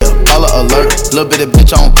alert. Little bit of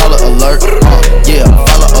bitch, I don't call it alert. Yeah,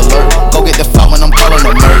 follow alert. Go get the file when I'm calling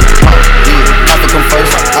a murder. Yeah, have to come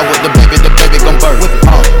first. I with the baby gon' birth.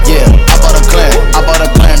 Yeah, I bought a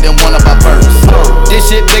clan, then one of my birds. This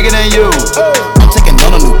shit bigger than you. I'm taking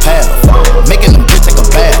on a new path, making them bitch take a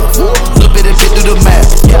bath. Little bit of bitch do the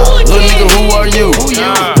math. Little nigga, who are you?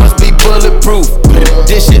 Must be bulletproof.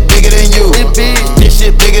 This shit bigger than you. This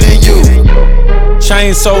shit bigger than you.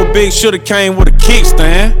 Chain so big, shoulda came with a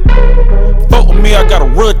kickstand. Fuck with me, I got a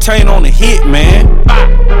retain on the hit, man.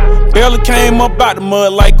 Barely came up out the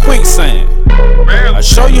mud like quicksand. I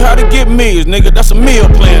show you how to get meals, nigga, that's a meal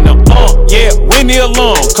plan now. Yeah, Winnie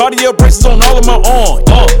alone, cardio braces on all of my arms.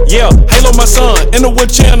 Yeah, Halo my son, in the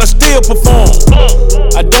wheelchair and I still perform.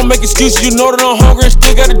 I don't make excuses, you know that I'm hungry and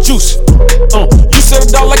still got the juice. You set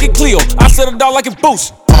it out like it Clio, I set it out like it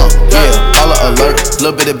Boost. Yeah, follow alert.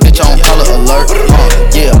 Little bit of bitch, I don't call it alert.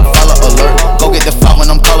 Yeah, follow alert. Go get the file when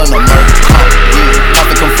I'm calling a murder. Yeah, have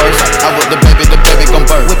to come first. I with the baby gon'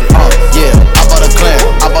 birth. Yeah, I bought a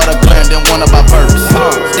clan, then one of my birds.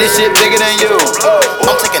 This shit bigger than you.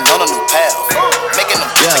 I'm taking on a new path, making them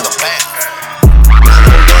bitch take a bath.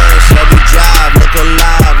 Let me drive, look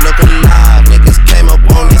alive. Niggas came up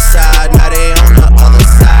on this side, now they on the other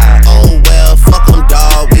side. Oh well, fuck them,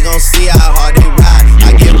 dawg. We gon' see how hard they ride.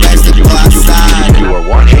 I get rest to go outside. You are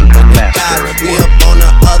watching the Master. We up on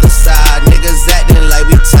the other side, niggas acting like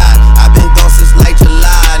we tied. I've been gone since like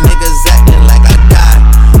July, niggas acting like I died.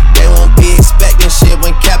 They won't be expecting shit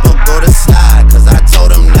when Capo go to slide. Cause I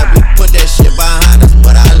told them that we put that shit behind us,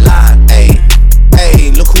 but I lied.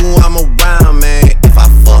 Hey, look who I'm around, man. If I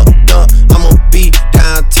fucked up, I'ma be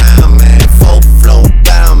downtown, man. Full flow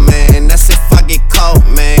down, man. That's if I get caught,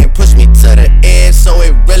 man. Push me to the edge, so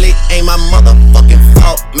it really ain't my motherfucking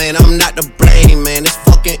fault, man. I'm not to blame, man. This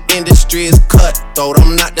fucking industry is cutthroat.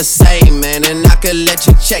 I'm not the same, man. And I could let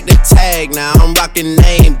you check the tag now. I'm rocking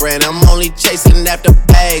name brand. I'm only chasing after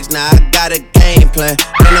bags now. I got a game plan.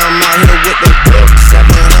 And I'm out here with the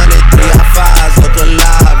 700 3i5s. Look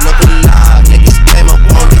alive. Niggas came up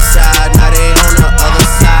on this side, now they on the other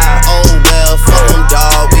side. Oh well, fuck them,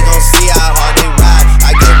 dawg. We gon' see how hard they ride.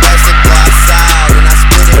 I get rest to go outside, and I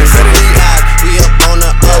spit it inside. We up on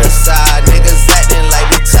the other side, niggas acting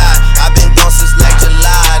like we tied. I've been gone since like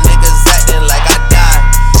July, niggas acting like I died.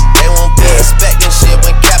 They won't be expecting shit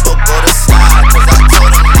when Capo go to slide. Cause I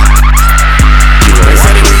told them they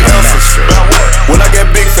said it need answers. When I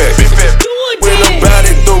get big fat, went about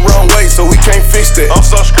it the wrong way, so we can't fix that. I'm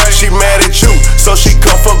so straight. She mad at you, so she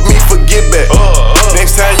come fuck me for get back.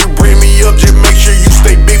 Next time you bring me up, just make sure you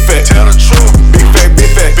stay big fat. Tell the truth. Big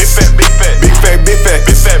fat.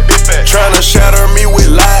 Tryna shatter me with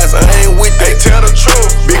lies, I ain't with that. Tell the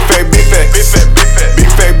truth. Big fat.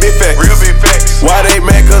 Real big facts. Why they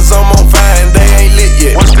mad? Cause I'm on fire and they ain't lit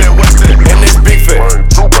yet. What's that? And it's big fat.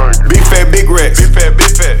 Big fat, big racks. Big fat.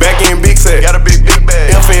 Back in big sack. Got a big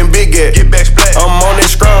bag. F in big at. Get back splat. I'm on it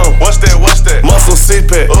strong. What's that? Muscle six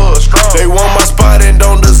pack. Strong. They want my spot and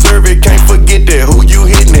don't deserve it. Can't forget that. Who you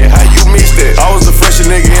hitting it? How you missed that? I was the freshest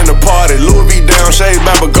nigga in the party. Louis V down, shades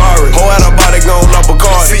by Bagari. Whole out of body gone up a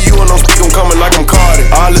card. See you and don't speak, I'm coming like I'm Cardi.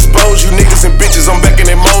 I'll expose you niggas and bitches. I'm back in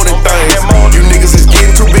that molding things. You niggas is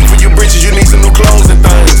getting too big for your britches. You need some new clothes and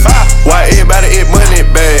things. Why everybody eat money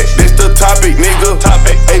bag? That's the topic, nigga.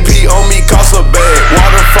 AP on me cost a bag.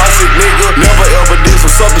 Water faucet, nigga. Never ever did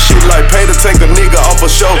some sucker shit like pay to take a nigga off a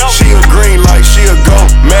show. She a green light, she a go.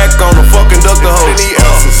 Mac on the fucking duck the hoe. Any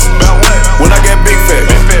answers? When I got big fat,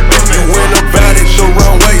 you went about it the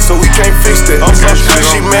wrong way, so we can't fix that. I'm so straight,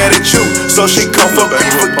 she mad at you, so she come fuck me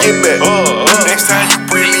for get back. Next time you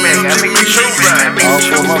bring me up, just make sure you ride.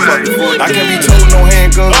 I can't be told no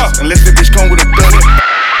handguns unless the bitch come with a gun.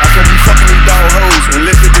 I can't be fucking these dog hoes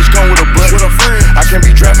unless the bitch come with a button. I can't be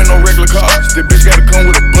driving no regular cars, the bitch gotta come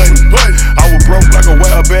with a button. I was broke like a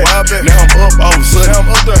wild bat, now I'm up all of a sudden.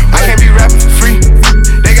 I can't be rapping for free,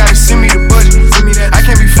 they gotta send me the budget. I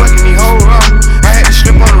can't be fucking these hoes up, I had to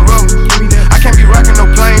slip on the road. I can't be rocking no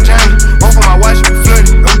plain Jane, both of my watches be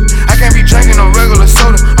flooded. I can't be drinking no regular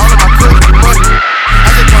soda, all of my cousins be muddy. I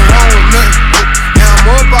just come home with nothing, now I'm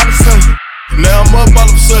up all of a sudden. Now I'm up all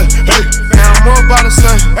of a sudden, hey. Now I'm up all of a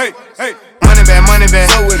sudden, hey. Money bag.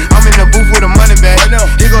 So I'm in the booth with a money bag. Right now.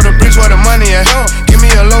 Here go the bricks where the money at. Give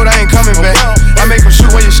me a load, I ain't coming back. I make them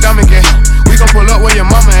shoot where your stomach at. We gon' pull up where your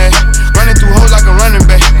mama at. Running through hoes like a running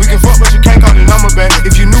back. We can fuck, but you can't call the number back.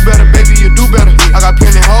 If you knew better, baby, you do better. I got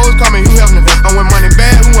plenty hoes coming, who having it? I went money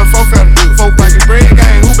bad, who went 4 fatter? 4 pocket bread,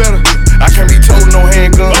 gang, who better? I can't be told no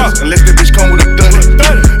handguns unless the bitch come with a gun.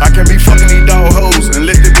 I can't be fucking these dog hoes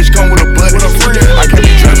unless the bitch come with a button. I can't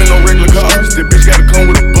be driving no regular cars, the bitch gotta come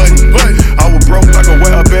with a button. I was broke like a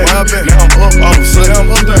wild bat, now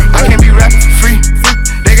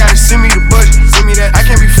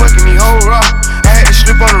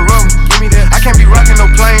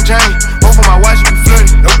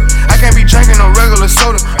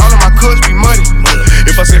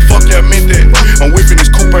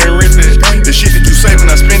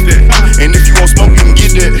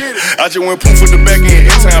just went poof with the back end.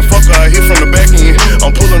 Every time I fuck her, I hit from the back end.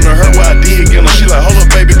 I'm pulling her while I dig again. She like, hold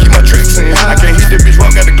up, baby, keep my tracks in. I can't hit that bitch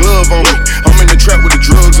while I got the glove on me. I'm in the trap with the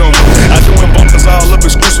drugs on me. I just went bumpers all up,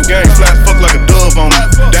 exclusive gang. Flat fuck like a dove on me.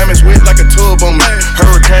 Diamonds wet like a tub on me.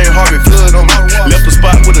 Hurricane Harvey flood on me. Left the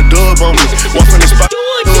spot with a dub on me. Walk in the spot,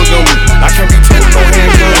 thugs on me. I can't be told no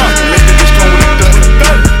handgun. Let the bitch come with a dud.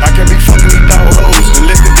 I can't be fucking these dog hoes.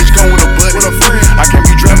 Let the bitch come with a butt. I can't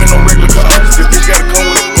be driving no regular cars. This bitch gotta come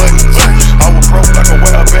with a button. I was broke like a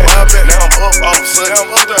wild bat. Now I'm up all of a sudden.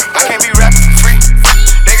 I can't be rapping for free.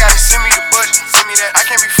 They gotta send me the budget. Send me that. I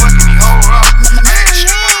can't be fucking these hoes up. I had to shoot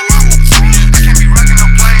on the road. I can't be rocking no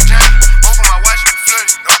plain Jane. Over my watch be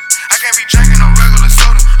flooded. I can't be drinking no regular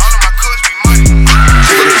soda. All of my cuts be muddy.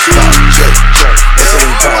 That's in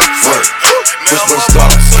the pop, work. Push one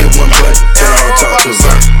start, hit one button, turn on talk to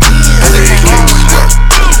work. I think it kicks, work.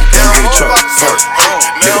 Then get a truck, work.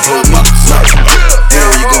 Nigga pull me, work. Then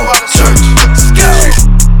where you going? Church.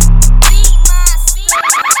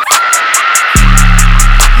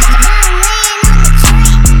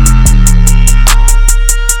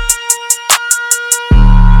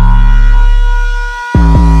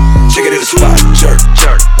 Check it at the spot, jerk.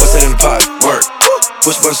 What's that in the pot? Work.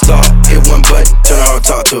 Push one start, hit one button, turn on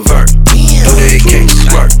talk to vert. No day cakes,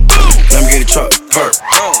 work. Let me get a truck, perk.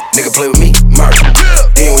 Nigga play with me, murk.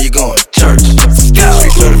 Then where you going? Church.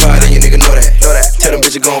 Street certified and you nigga know that. Tell them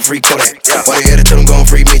bitches gon' free Kodak. Why they had to tell them gon'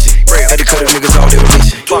 free Mitchie? Had to cut them niggas all, they were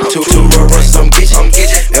Mitchie. Two road runs, I'm getting.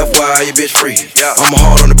 FYI, your bitch free. I'm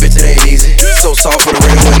hard on the bitch, it ain't easy. So soft for the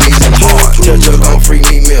rain, when easy. Hard. Tell gon' free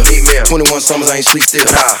me meal. 21 summers, I ain't sleep still.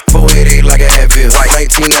 488 like an Advil.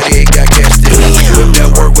 1998 got cash still. Whip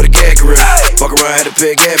that work with a gag grill. Fuck around, had to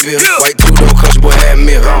pay a gas bill. White two-door country boy had a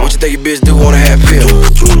meal. What you think your bitch do on a half pill?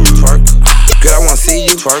 Twerk. Girl, I wanna see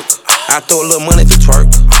you twerk. I throw a little money if you twerk.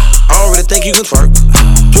 I don't really think you can twerk.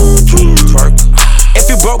 Twerk. If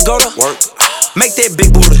you broke, go to work. Make that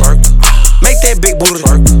big booty twerk. Make that big booty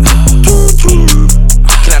twerk.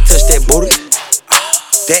 Can I touch that booty?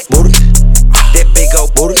 That booty. That big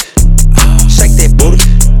old booty. Shake that booty.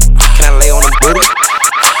 Can I lay on the booty?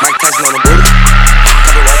 Mike Tyson on the booty.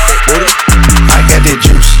 Copyright that booty. I got that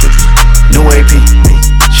juice, new AP.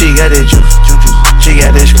 She got that juice, she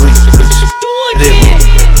got that squeeze.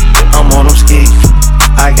 I'm on them skis.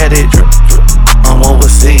 I got that drip, I'm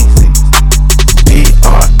overseas.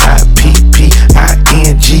 BRIPPING.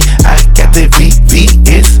 I got that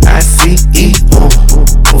VVSICE.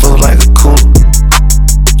 Feel like a cool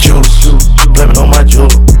juice. Blame it on my jewel.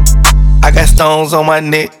 I got stones on my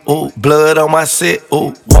neck, ooh, blood on my set,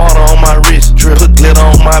 ooh, water on my wrist, drip, put glitter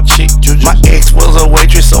on my cheek. My ex was a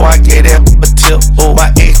waitress, so I gave that a tip. Ooh,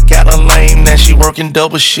 my ex got a lame, now she working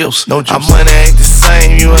double shifts. No juice. My money ain't the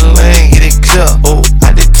same, you a lame, get it clear. Ooh,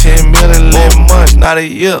 I did 10 million in months, not a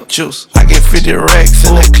year. Juice. I get 50 racks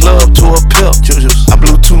in the club to a pill. Juice. I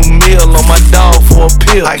blew 2 mil on my dog for a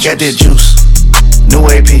pill. I got that juice, new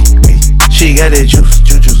AP. She got that juice.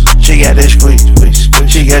 She got that squeeze.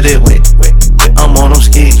 She got that wet. I'm on them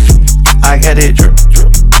skis. I got that drip.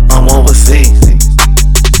 I'm overseas.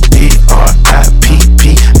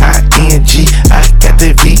 BRIPPING. I got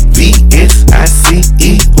that VVSICE.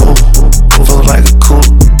 Feel like a cool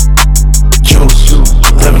juice.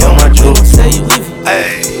 Let me know my juice.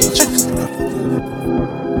 Hey.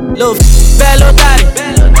 Little bad little body.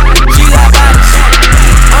 She got bodies.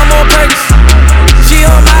 I'm on purpose. She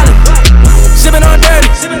on Molly. Sippin' on dirty.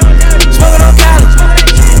 Smoking on college.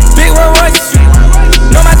 Big Rolls Royces.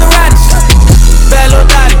 No Maseratis. Bad little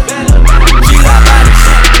body. She got bodies.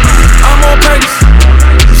 I'm on purpose.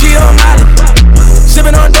 She on Molly.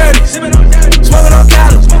 Sippin' on dirty. Smoking on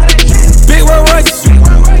college. Big Rolls Royces.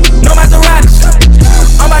 No Maseratis.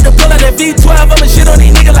 I'm about to pull out that V12. I'ma shit on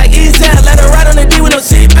these niggas like E-Town. Let her ride on the D with no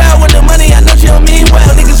seatbelt. With the money, I know she don't mean well.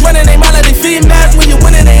 Niggas running, they mouth like they females. When you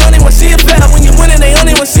winning, they only wanna see it fail. When you winning, they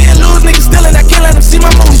only wanna see it lose. Niggas stealing, I can't let them see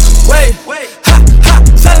my moves. Wait, ha,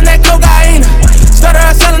 selling that cocaine. Started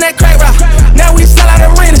out selling that crack rock. Now we sell out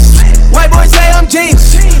arenas. White boys say I'm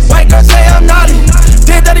genius. White girls say I'm naughty.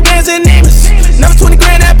 Did 30 bands in Nemus. Never 20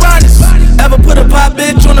 grand at Barnes.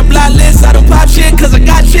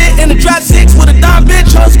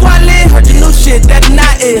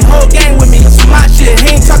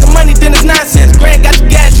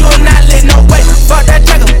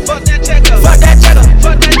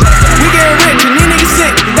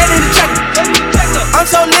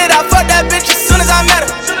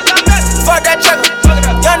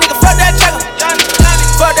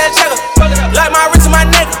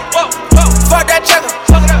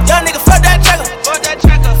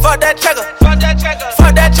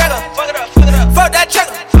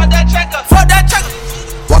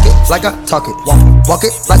 like I talk it. Walk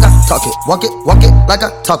it like I talk it. Walk it like I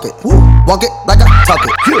talk it. Walk it like I talk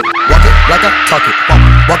it. Walk it like I talk it.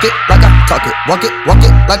 Walk it like I talk it. Walk it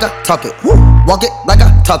like I talk it. Walk it like I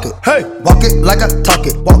talk it. Hey, walk it like I talk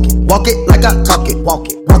it. Walk it like I talk it. Walk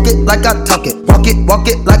it like I talk it. Walk it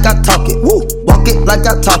like I talk it. Walk it like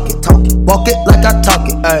I talk it. Walk it like I talk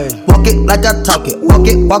it. Hey, walk it like I talk it. Walk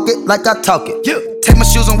it like I talk it. Yeah. Take my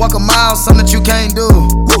shoes and walk a mile, something that you can't do.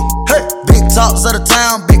 Hey, big talks of the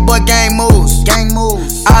town, big boy gang moves.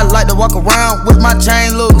 I like to walk around with my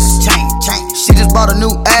chain loose. Chain. She just bought a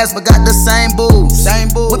new ass, but got the same boobs.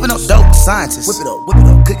 Whipping up dope scientists. Whip it up,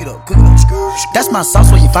 cook it up. That's my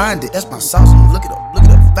sauce where you find it. That's my sauce. Look it up,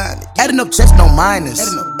 find it. Adding up checks, no minus. Add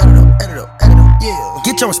it up. Yeah.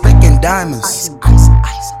 Get your respect in diamonds. Ice.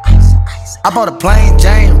 I bought a plain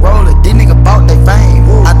Jane roller. These niggas bought they fame.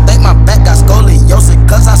 I think my back got scoliosis,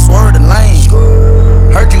 cause I swerved the lane.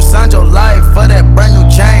 Heard you signed your life for that brand new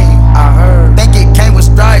chain. I heard. Think it came with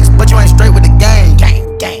stripes, but you ain't straight with the game.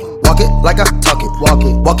 Walk it like I talk it. Walk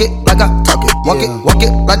it like I talk it. Walk it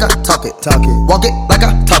like I talk it. Walk it like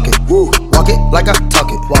I talk it. Walk it like I talk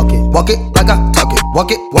it. Walk it like I talk it. Walk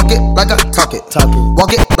it like I talk it. Walk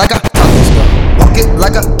it like I talk it. Walk it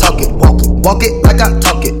like I talk it. Walk it like I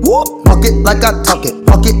talk it. Walk it like I talk it.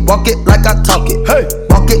 Walk it like I talk it. Hey,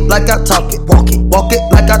 walk it like I talk it. Walk it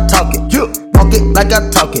like I talk it. Yeah. Walk it like I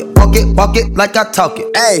talk it. Walk it like I talk it.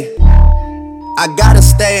 Hey, I gotta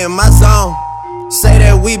stay in my zone. Say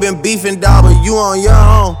that we been beefing, dawg, but you on your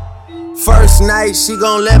own. First night, she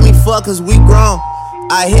gon' let me fuck cause we grown.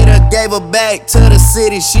 I hit her, gave her back to the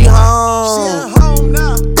city, she home.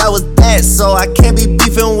 That was that, so I can't be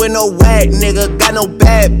beefing with no whack nigga. Got no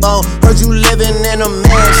backbone. Heard you living in a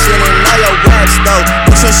mansion and all your raps though.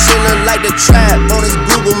 But your shit look like the trap on his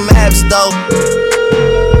Google Maps though.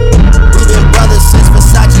 We been brothers since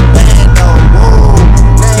Versace Bando.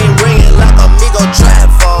 Name ringing like Amigo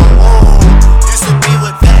trap phone. Used to be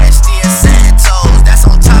with Vashti and Santos. That's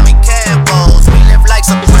on Tommy Campos. We live like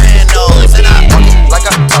Sopranos. And I walk it like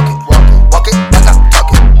I talk it. Walk it like I talk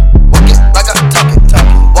it. Walk it like I talk it.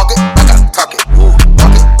 Walk it like I talk it. Walk it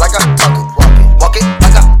like I talk it. Walk it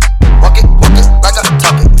like I walk it like I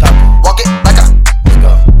talk it. Walk it like I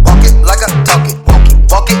walk it like I talk it. Walk it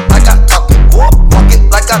like I talk it. Walk it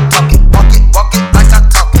like I talk it. Walk it like I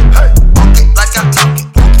talk it. Walk it like I talk it.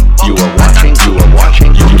 You are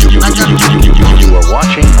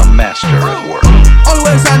watching a master at work.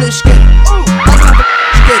 Always on this skate. Smoke my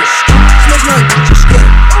bitch, skate.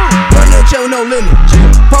 Run that show, no limit.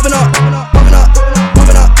 Popping up.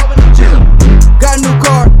 Got a new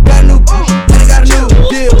car, got a new bitch, and I got a new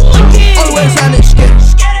deal. Always on this skate.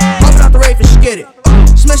 Popping out the rave and skate it.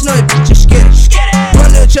 Smashing on your bitch, skate it.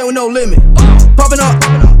 Run that show, no limit. Popping up.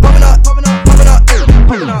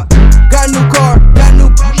 Got a new car, got a new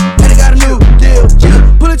bitch, and I got a new deal.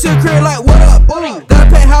 Pull it to the crib like, what up? Got a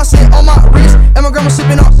penthouse in on my wrist, and my grandma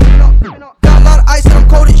sipping up. Got a lot of ice and I'm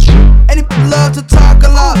cold as shit. And he love to talk a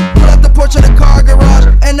lot. Pull up the porch of the car garage,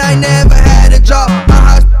 and I never had a job. My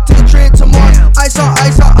house to the trip to Mars. Ice on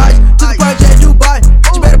ice. To the project Dubai.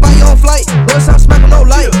 You better buy your own flight. Bust out smack no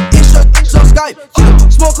light. It's on Skype.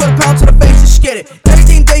 Smoke on a pound to the face and skid it.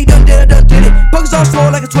 Everything they done did it. Buggers all slow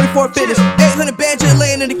like a 24 fitness. 800 bands just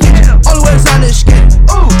laying in the kitchen. All the way inside this skid.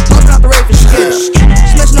 Popping out the rave and skid it.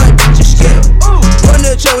 Smashing on your bitch and skid it. Run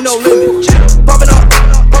the show, no limit. Popping up.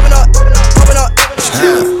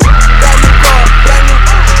 Got a new car, got a new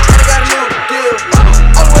and I got a new deal.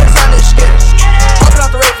 All the way inside this skid. Popping out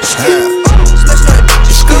the rave and skid it. Smashing on your bitch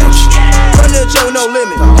and skid it. Run the show, no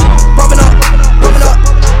limit. Popping up.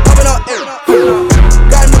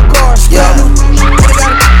 Got a new car, got a new and I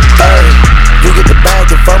got a new. You get the bag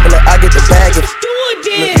and fumble it, I get the bag and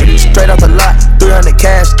straight off the lot, 300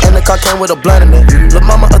 cash, and the car came with a blunt in it. Lil'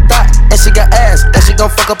 mama a thot, and she got ass, and she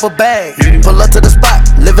gon' fuck up a bag. Pull up to the spot,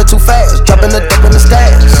 living too fast, dropping the dope in the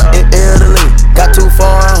stash. In Italy, got too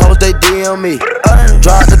foreign hoes, they DM me.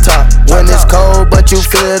 Drive the top when it's cold, but you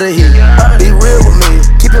feel the heat. Be real with me,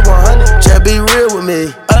 keep it 100, just be real with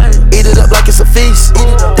me. Eat it up like it's a feast.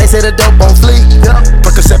 They say the dope on fleek.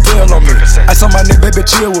 Percocet pill on me. Ice on my neck, baby,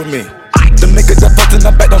 chill with me. Them niggas that fucked in the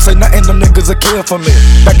back don't say nothing, them niggas a kill for me.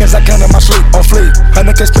 Back as I count in my sleep, on fleek.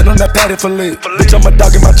 100K spit on that patty for lead. Bitch, I'm a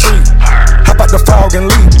dog in my tree. Hop out the fog and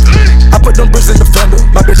leave. I put them bricks in the fender.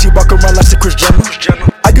 My bitch, she walk around like she Kris Jenner.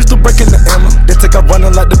 I used to break in the Emma. They take up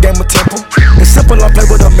running like the game of Temple. It's simple, I play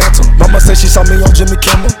with a mantle. Mama said she saw me on Jimmy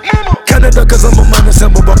Kimmel. Canada, cause I'm a money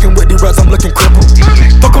symbol. Walking with the rats, I'm looking crippled.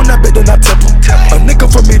 Fuck on that bitch, then I temple. A nigga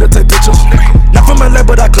for me to take pictures. Not from LA,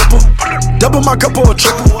 but I clip her. Double my cup or a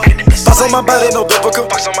triple. Box on my body, no biblical.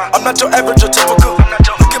 I'm not your average or typical.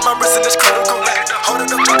 Look at my wrist and it's critical. Hold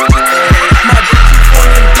it up,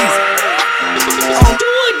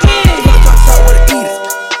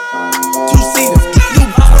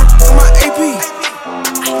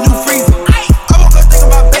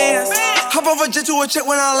 a check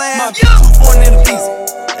when I land. My bitch was born in the beast.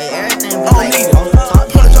 Hey, everything I don't need it. talk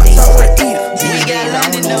Put a drop top with an eater.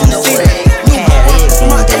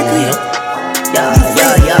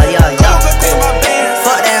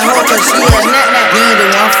 Fuck that hoe, cause she a nut. You ain't the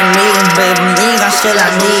one for me, baby. You ain't got shit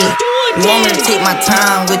I need. You want me to take my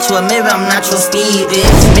time with you, or maybe I'm not your speed,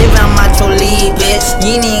 bitch. Maybe I'm not your lead, bitch.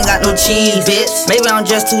 You ain't got no cheese, bitch. Maybe I'm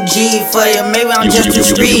just too G for you, maybe I'm just too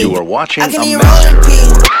street. You are watching I can a even roll in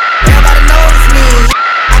peace. Everybody knows me.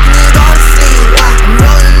 I can even go to sleep. I'm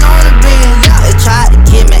rolling on the beam. They tried to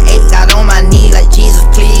give me 8, got on my knee like Jesus,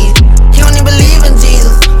 please. He don't even believe in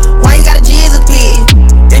Jesus. Why you got a Jesus, please?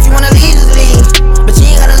 If you wanna leave, just leave. But you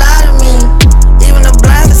ain't gotta lie to me. Even the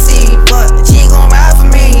blind can see, but she ain't gon' ride for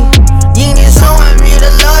me. You ain't even showing me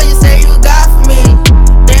the love you say you got for me.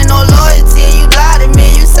 There ain't no loyalty, you lied to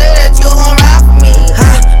me. You say that you gon' ride for me.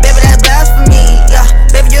 Baby, that's blasphemy. Yeah,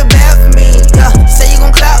 baby, you're bad for me. Yeah, say you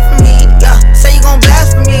gon' clap for me. Yeah, say you gon'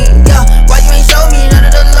 blast for me. Yeah, why you ain't show me none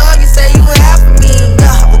of the love you say you would have for me?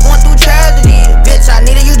 Yeah, we're going through tragedy. Bitch, I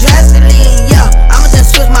needed you drastically. Yeah, I'ma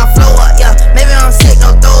just switch my flow up. Yeah, maybe I'm sick,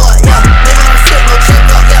 no throw up. Yeah, maybe I'm sick, no check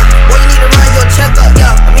up. Yeah, boy, you need to run your checkup.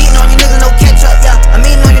 Yeah, I'm eating on you niggas, no catch up. Yeah, I'm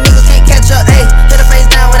eating on you niggas, can't catch up. Ayy, hit the face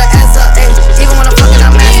down with an ass up. Ayy, even when I'm fucking,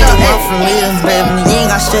 I'm messed up. Ayy, for me, baby, you ain't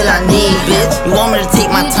got shit I need, bitch. You want me to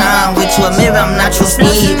take my time with you, or maybe I'm not your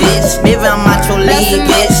speed, bitch. Maybe I'm not your lead,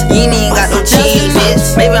 bitch. You ain't got no cheese,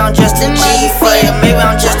 bitch. Maybe I'm just a G for you, maybe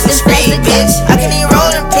I'm just a street, bitch. I can even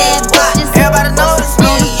roll in pigs, why? Everybody notice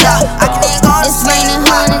me, yeah. I can even go to sleep,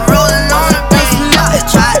 why? Rolling on the beam, yeah. They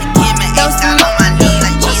tried to give me 8, got on my knee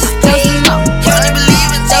like Jesus, please. You don't even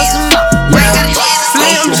believe in Jesus. Why you got a Jesus,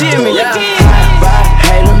 Slim Jimmy, yeah.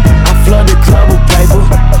 Hate him, I flood the club with paper.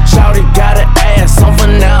 Shawty got an ass, some for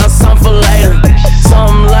now, some for later.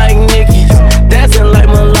 Something like Nicki, dancing like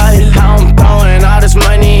Malaya. How I'm throwing all this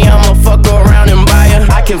money, I'ma fuck around and buy her.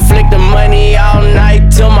 I can flick the money all night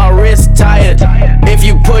till my wrist tired. If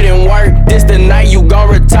you put in work, this the night you gon'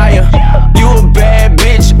 retire. You a bad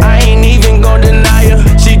bitch, I ain't even gon' deny her.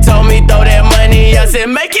 She told me throw that money, I said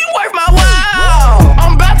make it worth my while.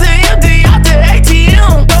 I'm about to empty out the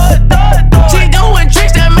ATM. She doing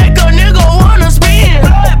tricks that make a nigga wanna spin.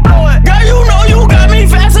 Girl, you know you got me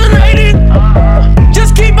fascinated.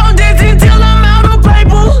 Just keep on dancing till I'm out of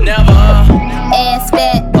paper. Never. Ass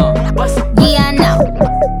fat, yeah I know.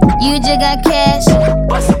 You just got cash,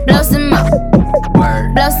 blow some more,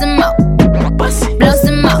 blow some more, blow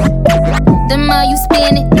some more. The more you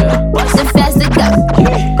spin it, the faster go.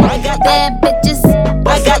 Bad bitches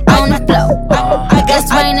on the floor. It's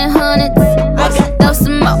raining hundreds, throw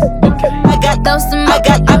some more, throw some more,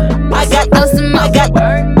 throw some more,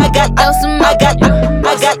 throw some more.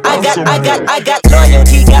 I got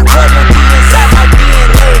loyalty, got royalty inside my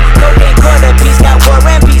DNA. Cocaine quarter piece, got war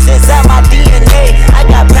and peace inside my DNA. I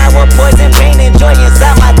got power, poison, pain, and joy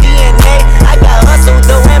inside my DNA. I got hustle,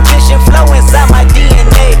 though, ambition, flow inside my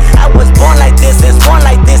DNA. I was born like this, is born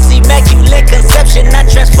like this, immaculate conception. I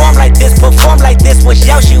transform like this, perform like this. Was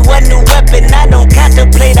Yoshi a new weapon? I don't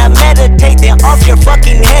contemplate, I meditate, then off your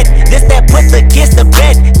fucking head. This that put the kids to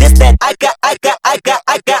bed. This that I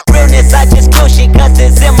got realness. I just kill shit 'cause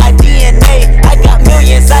it's in my DNA. I got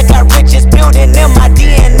millions, I got riches building in my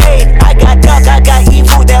DNA. I got dark, I got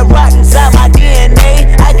evil that rot inside my DNA.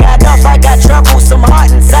 I got off, I got trouble, some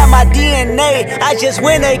heart inside my DNA. I just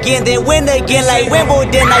win again, then win again like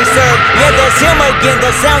Wimbledon I serve. Yeah, that's him again,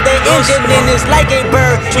 the sound the engine in is like a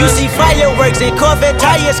bird. You see fireworks and Corvette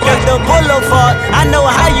tires skirt the boulevard. I know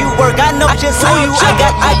how you work, I know just who you are.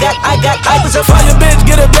 I was a Fuck your bitch,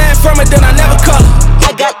 get a bag from it, then I never call her.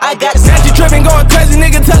 I got Said you tripping, going crazy,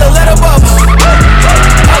 nigga, tell her let her bubble.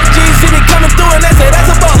 OGs see me coming through and they say that's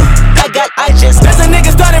a baller. That's a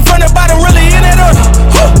nigga starting from the bottom, really in that order.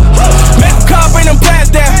 Make a call, bring them pads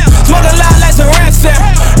down. Smoke a lot like some rap sound.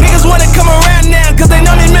 Niggas wanna come around now, 'cause they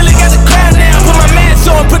know me really got the crown down. Put my man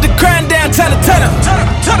on, put the crown down, turn up.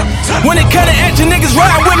 When it kinda action, niggas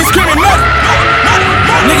ride with me screaming murder.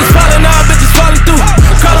 Niggas falling off, bitches falling through.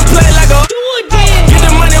 Call them play like a get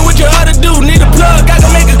the money with your other dude. Need a plug, I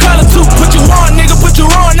can make a call or two. Put you on, nigga, put you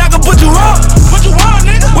on, I can put you on. Put you on,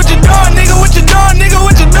 nigga. What you doing, nigga? What you doing, nigga?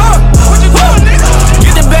 What you doing? What you doing, nigga?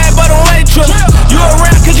 Get the bag, but don't wait, trip. You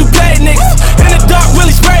around 'cause you paid niggas. In the dark,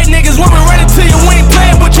 really sprayed niggas. When we run into you, we ain't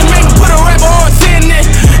playing with you. Make me put a rapper on CNN.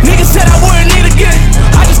 Niggas said I wouldn't need again.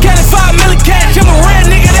 I just counted 5 million cash. I'm a rare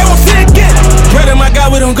nigga, they won't see again. Pray to my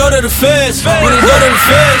God, we don't go to the feds. We don't go to the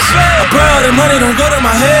feds. I pray all the money don't go to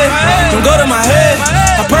my head. Don't go to my head.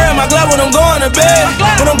 I pray on my glove when I'm going to bed.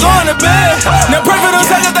 When I'm going to bed. Now pray for those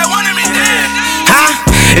suckers that wanted me dead.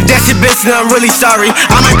 If that's your bitch, then I'm really sorry.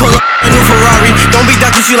 I might pull up a new Ferrari. Don't be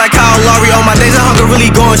ducking you like Kyle Lowry. All my days of hunger really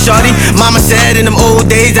going shorty. Mama said in them old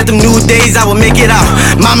days that them new days I would make it out.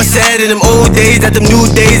 Mama said in them old days that them new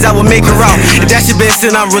days I would make her out. If that's your bitch,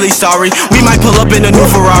 then I'm really sorry. We might pull up in a new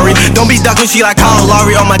Ferrari. Don't be ducking she like Kyle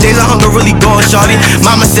Lowry. All my days of hunger really going shorty.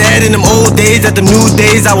 Mama said in them old days that them new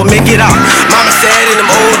days I would make it out. Mama said in them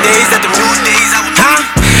old days that them new days I would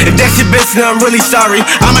If that's your bitch, then I'm really sorry.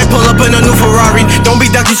 I might pull up in a new Ferrari. Don't be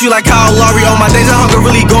ducking you like Kyle Lowry. All my days of hunger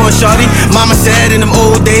really going shorty. Mama said in them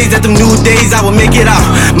old days that them new days I would make it out.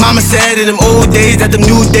 Mama said in them old days that them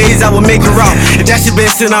new days I would make her out. If that's your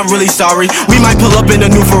bitch, then I'm really sorry. We might pull up in a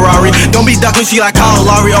new Ferrari. Don't be ducking she like Kyle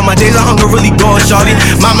Lowry. All my days of hunger really going shorty.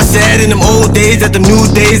 Mama said in them old days that them new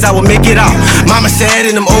days I would make it out. Mama said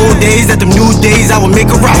in them old days that them new days I would make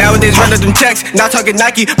her out. Nowadays run up them checks, not talking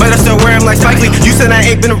Nike, but I still wear them like Spike Lee. You said I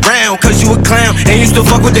ain't been around, cause you a clown, and you still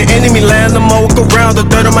fuck with the enemy. Land them all, walk around, the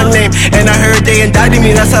dirt on my name. And I heard they indicted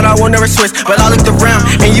me, that's how I will never switch. But I looked around,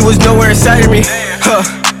 and you was nowhere inside of me. Huh,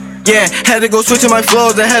 yeah, had to go switching my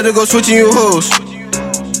flows, I had to go switching you hoes.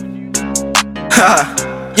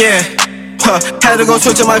 Ha, yeah, huh, had to go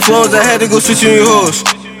switching my flows, I had to go switching you hoes.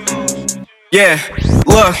 Yeah,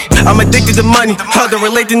 look, I'm addicted to money. Hard to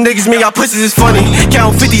relate to niggas, me, y'all pussies is funny.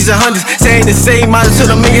 Count 50s and 100s, saying the same model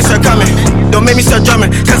till the millions start coming. Don't make me start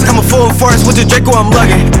drumming, cause I come a full forest with the Draco I'm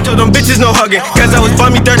lugging. Told them bitches no hugging, cause I was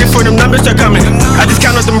bummy 30 for them numbers start coming. I just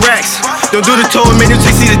count up them racks. Don't do the toll, man, you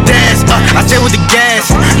take see the dash. I stay with the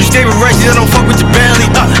gas. You stay with Reggie, I don't fuck with your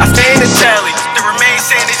belly. I stay in the tally. The remain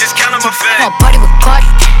saying they just count on my fat. I'll party with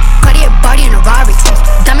Cardi. Cardi a body in a Rari.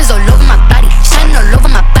 Diamonds all over my body, shining all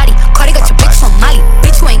over my body. Cardi got your bitch on Molly.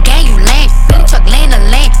 Bitch, you ain't gang, you lame. Billy truck laying the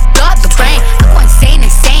lane. Blow up the brain. I go insane.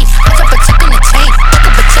 I drop a check in the chain. Fuck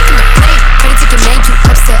up a check in the plane. Cardi took your man, you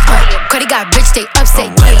upset. Cardi got rich, they upset.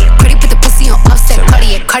 Yeah. Cardi put the pussy on offset.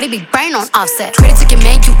 Cardi be brain on offset. Cardi took your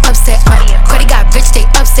man, you upset. Cardi got rich, they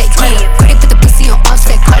upset. Yeah. Cardi put the pussy on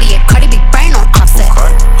offset. Cardi be brain on offset.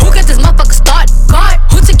 Who got this motherfucker started? God.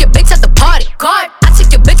 Who took your bitch at the party? God. I took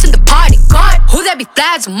your bitch in the party. God. Who that be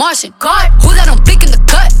flags Martian? God. Who that don't blink in the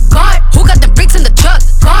cut? God. Who got them bricks in the truck?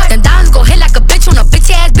 God. Them diamonds go hit like a bitch on a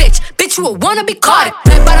bitch ass bitch. Bitch, you a wanna be caught.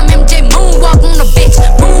 Red bottom MJ moonwalk on a bitch.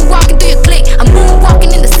 Moonwalking through your clique. I'm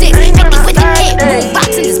moonwalking in the six. 50 with the kick.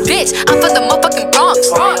 Moonboxing this bitch. I'm from the motherfucking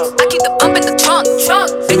Bronx. I keep the pump in the trunk.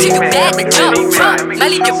 Bitch, you bad to jump. I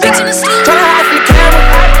leave your bitch in the sleep. Tryna hide from the camera.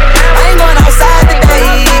 I ain't going outside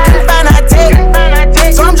today. Couldn't find a take.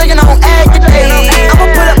 So I'm drinking on egg today. I'ma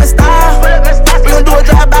pull up in style. We gon' do a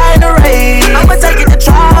drive-by in the rain. I'ma take it to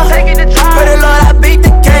trial. Pray the Lord I beat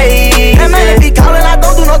the case. That man be calling, I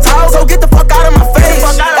don't do no talk. So get the fuck out of my face.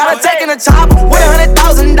 Gotta take in a chopper with $100,000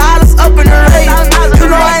 up in the race. You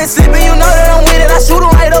know I ain't sleeping, you know that I'm with it. I shoot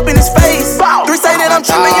him right up in his face. 3 say that I'm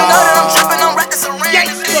tripping, you know that I'm tripping. I'm reckless and real.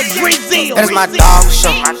 That's my dog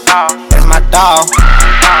show. That's my dog.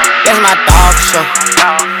 That's my dog show.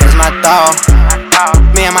 That's my dog.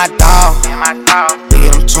 Me and my dog. We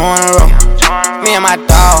get them 2 in a row. Me and my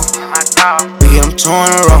dog. We get them 2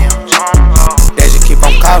 in a row. They just keep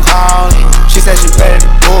on calling. She said she ready to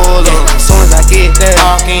pull up. As soon as I get there,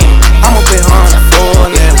 walking, I'ma put her on the floor.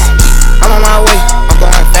 I'm on my way. I'm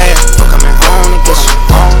going fast. I'm coming home to get you.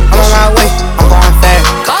 I'm on my way. I'm going fast.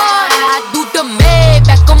 God, I do the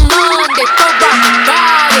Maybach on Monday. Throw rock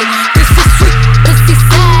Friday. This is sweet, pussy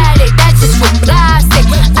Saturday. That's just what I say.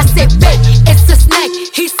 I say, babe, it's a snack.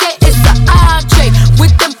 He said it's an entree.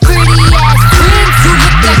 With them pretty ass twins, you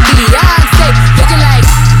look like Beyonce. Looking like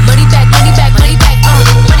money back, money back, money back.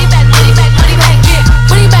 Money back, money back, money back. Yeah,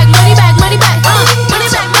 money back, money back, money back. Money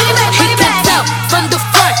back, money back, money back. He can tell from the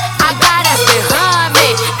front, I got ass behind me,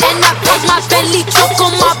 and I put my belly choke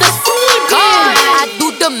on my beside. God, I do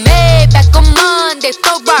the Maybach on Monday,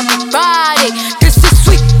 throw rock Friday. This is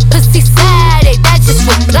sweet, pussy Saturday. That's just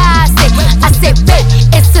what I say. I say, babe,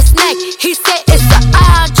 it's a snack. He said it's an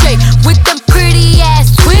entree. With them pretty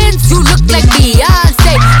ass twins, you look like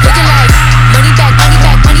Beyonce. Looking like money back, money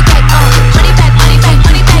back, money back. Money back, money back,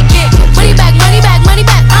 money back. Yeah, money back, money back, money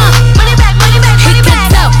back. Money back, money back, money back. He can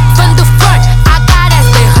tell from the front, I got ass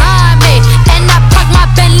behind me, and I park my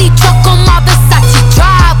Bentley truck on my Versace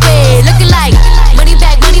driveway. Looking like money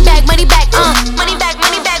back, money back, money back. Money back,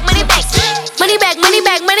 money back, money back. Money back, money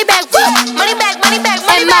back, money back. Money back, money back, money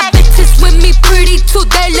back. And my bitches with me pretty too,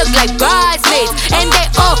 they look like bridesmaids.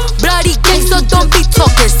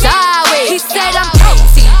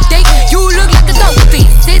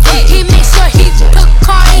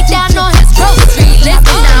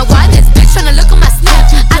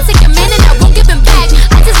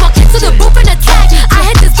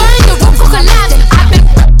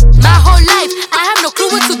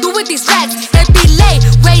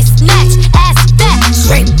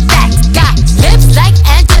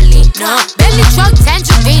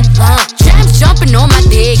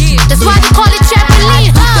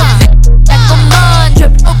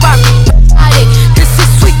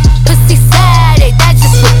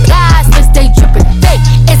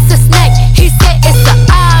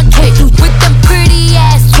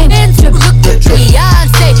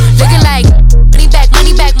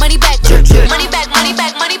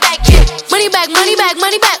 money back,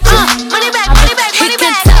 money back, money back, money back, money back. He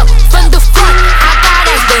can tell from the front, I got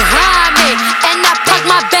ass behind me, and I park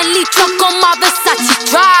my Bentley truck on my Versace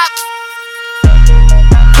drive.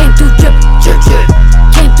 Came through drippin', drip, drip.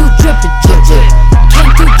 Came through drippin', drip, drip. Came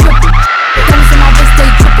through drippin'. Diamonds on my wrist, they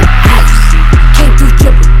drippin'. Ice. Came through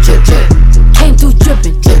drippin', drip, drip. Came through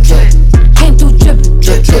drippin', drip, drip. Came through drippin',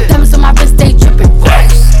 drip, drip. Diamonds on my wrist, they drippin'.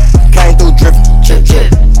 Ice. Came through drippin', drip, drip.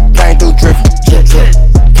 Came through drippin', drip, drip.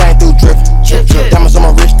 Came through drippin', drip, drip. Diamonds on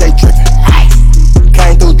my wrist, they drippin'. Ice.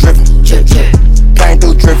 Came through drippin', drip, drip. Came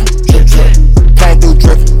through drippin', drip, drip. Came through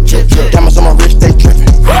drippin', drip, drip. Diamonds on my wrist, they drippin'.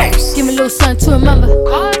 Ice. Give me a little something to remember.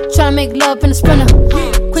 Tryna make love in a sprinter.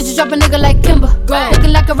 Quit you drop a nigga like Kimber.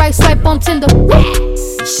 Looking like a right swipe on Tinder.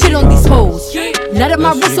 Shit on these hoes. Let up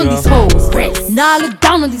my wrist on these hoes. Now I look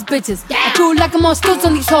down on these bitches. I feel like I'm on stilts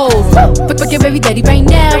on these hoes. Fuck your baby daddy right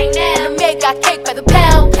now. And the maid got cake by the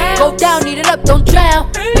pound. Go down, eat it up, don't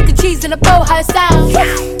drown. Make the cheese in a bowl, how it sound.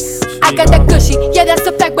 I got that gushy, yeah that's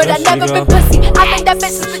a fact, but I never been pussy. I made that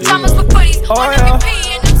bitch's pajamas with footies.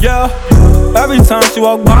 Yeah, every time she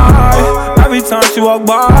walk by, every time she walk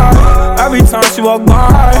by, every time she walk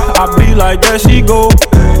by, I be like, there she go.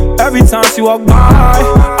 Every time she walk by,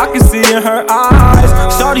 I can see in her eyes.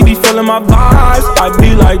 Shawty be feeling my vibes. I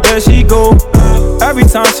be like, there she go. Every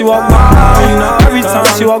time she walk by, you know, every time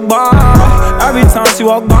she walk by, every time she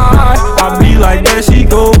walk by, I be like, there she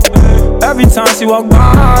go. Every time she walk by,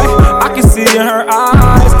 I can see in her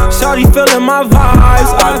eyes. Shawty feeling my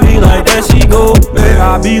vibes. I be like, there she go.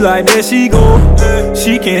 I be like, there she go.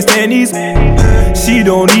 She can't stand these. She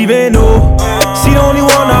don't even know. She the only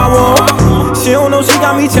one I want. She don't know she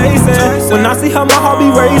got me chasing. When I see her, my heart be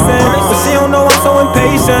racing. But she don't know I'm so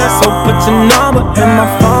impatient. So put your number in my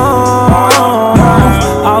phone.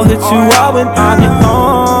 I'll hit you up when I get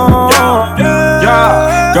home.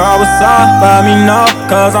 Yeah, girl, what's up? Let me know,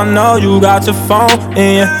 cause I know you got your phone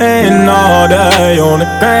in your hand all day. On the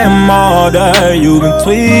gram all day. You been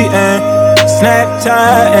tweeting,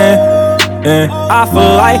 Snapchatting, and I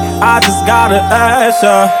feel like I just gotta ask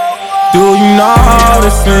ya. Do you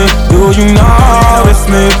notice me? Do you notice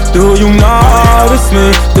me? Do you notice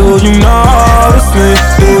me? Do you notice me?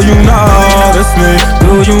 Do you notice me?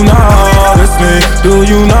 Do you notice me? Do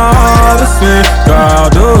you notice me? Girl,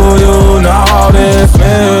 do you notice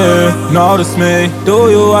me? Notice me?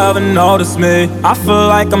 Do you ever notice me? I feel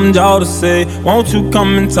like I'm Jodeci. Won't you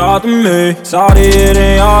come and talk to me? Sorry, it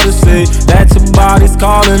ain't hard to see that your body's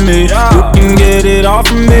calling me. You can get it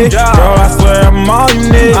off of me. Girl, I swear I'm all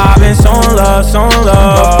you need. I've been showing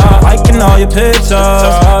love, liking all your pictures,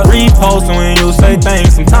 reposting when you say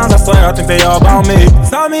things. Sometimes I swear I think they all about me.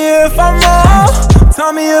 Tell me if I'm wrong,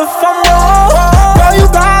 tell me if I'm wrong. Girl, you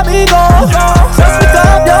got me going. Just pick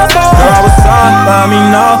up your phone. Girl, what's up? Let me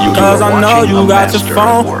know, cause I know you got your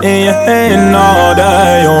phone in your hand all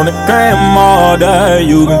day. On the gram all day.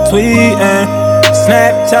 You been tweeting,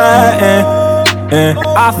 Snapchatting, and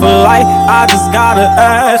I feel like I just gotta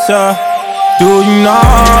ask ya. Do you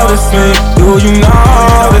notice me? Do you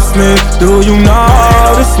notice me? Do you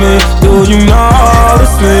notice me? Do you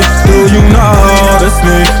notice me? Do you notice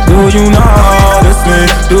me? Do you notice me?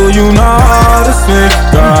 Do you notice me?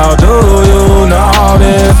 Girl, do you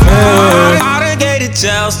notice me? I done gave the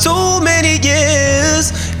chance too many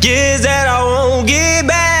years, years that I won't get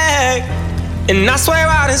back. And I swear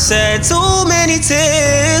I done shed too many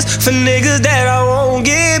tears for niggas that I won't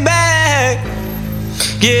get back.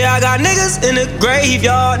 Yeah, I got niggas in the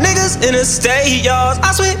graveyard, niggas in the state yards.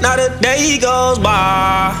 I swear not a day goes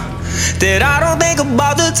by that I don't think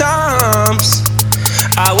about the times.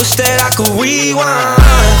 I wish that I could rewind,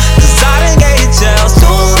 cause I done gave jails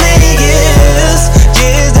too many years,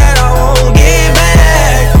 years that I won't get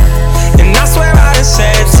back. And I swear I done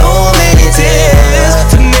shed too many tears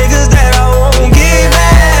for niggas that I won't get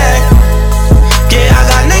back. Yeah, I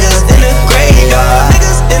got niggas in the graveyard,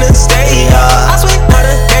 niggas in the state yard. I swear not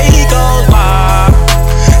a day goes by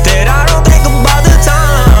that I don't think about the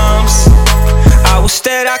times. I wish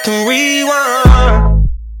that I can rewind.